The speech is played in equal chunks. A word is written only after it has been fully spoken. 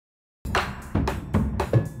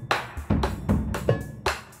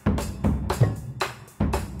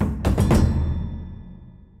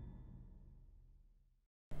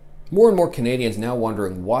More and more Canadians now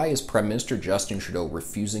wondering, why is Prime Minister Justin Trudeau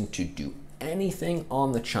refusing to do anything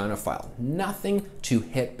on the China file? Nothing to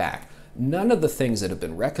hit back. None of the things that have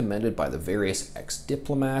been recommended by the various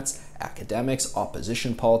ex-diplomats, academics,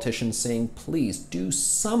 opposition politicians saying, please do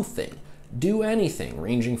something. Do anything,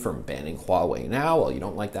 ranging from banning Huawei now. Well, you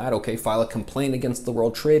don't like that? Okay, file a complaint against the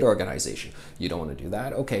World Trade Organization. You don't want to do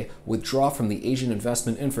that? Okay, withdraw from the Asian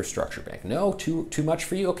Investment Infrastructure Bank. No, too much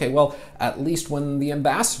for you? Okay, well, at least when the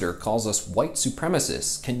ambassador calls us white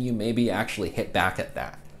supremacists, can you maybe actually hit back at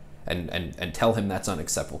that and tell him that's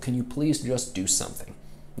unacceptable? Can you please just do something?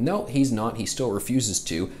 No, he's not. He still refuses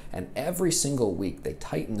to, and every single week they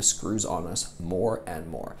tighten the screws on us more and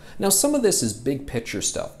more. Now, some of this is big picture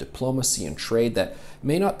stuff, diplomacy and trade, that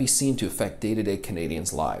may not be seen to affect day-to-day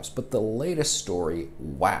Canadians' lives, but the latest story,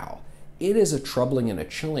 wow. It is a troubling and a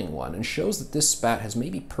chilling one, and shows that this spat has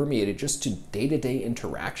maybe permeated just to day-to-day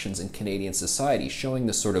interactions in Canadian society, showing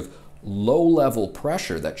the sort of low-level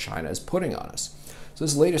pressure that China is putting on us. So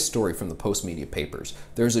this latest story from the Post Media Papers,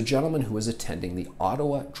 there's a gentleman who was attending the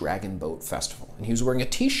Ottawa Dragon Boat Festival, and he was wearing a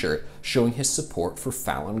t-shirt showing his support for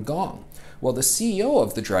Falun Gong. Well, the CEO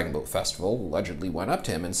of the Dragon Boat Festival allegedly went up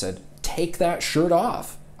to him and said, take that shirt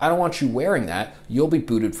off. I don't want you wearing that. You'll be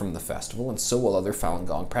booted from the festival, and so will other Falun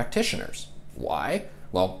Gong practitioners. Why?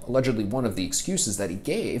 Well, allegedly one of the excuses that he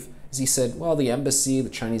gave is he said, well, the embassy, the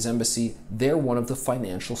Chinese embassy, they're one of the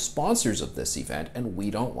financial sponsors of this event, and we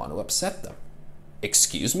don't want to upset them.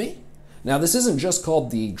 Excuse me? Now, this isn't just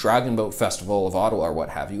called the Dragon Boat Festival of Ottawa or what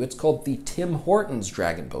have you. It's called the Tim Hortons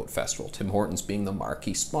Dragon Boat Festival, Tim Hortons being the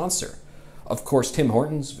marquee sponsor. Of course, Tim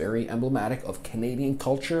Hortons, very emblematic of Canadian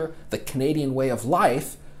culture, the Canadian way of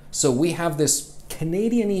life. So we have this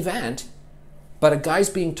Canadian event, but a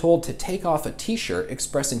guy's being told to take off a t-shirt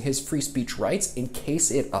expressing his free speech rights in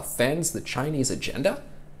case it offends the Chinese agenda?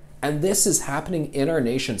 And this is happening in our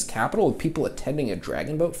nation's capital with people attending a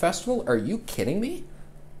Dragon Boat Festival? Are you kidding me?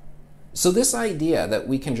 So this idea that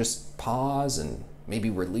we can just pause and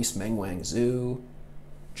maybe release Meng Wanzhou,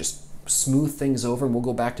 just smooth things over and we'll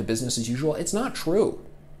go back to business as usual, it's not true.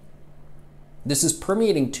 This is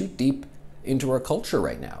permeating too deep into our culture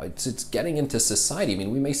right now. It's getting into society. I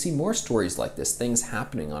mean, we may see more stories like this, things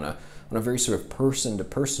happening on a very sort of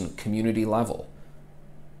person-to-person community level.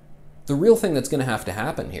 The real thing that's going to have to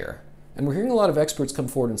happen here, and we're hearing a lot of experts come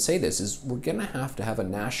forward and say this, is we're going to have a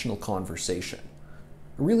national conversation,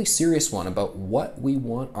 a really serious one about what we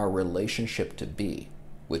want our relationship to be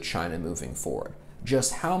with China moving forward.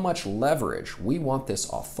 Just how much leverage we want this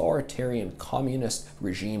authoritarian communist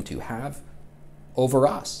regime to have over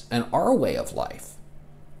us and our way of life.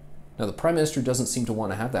 Now, the Prime Minister doesn't seem to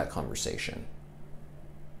want to have that conversation,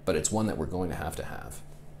 but it's one that we're going to have.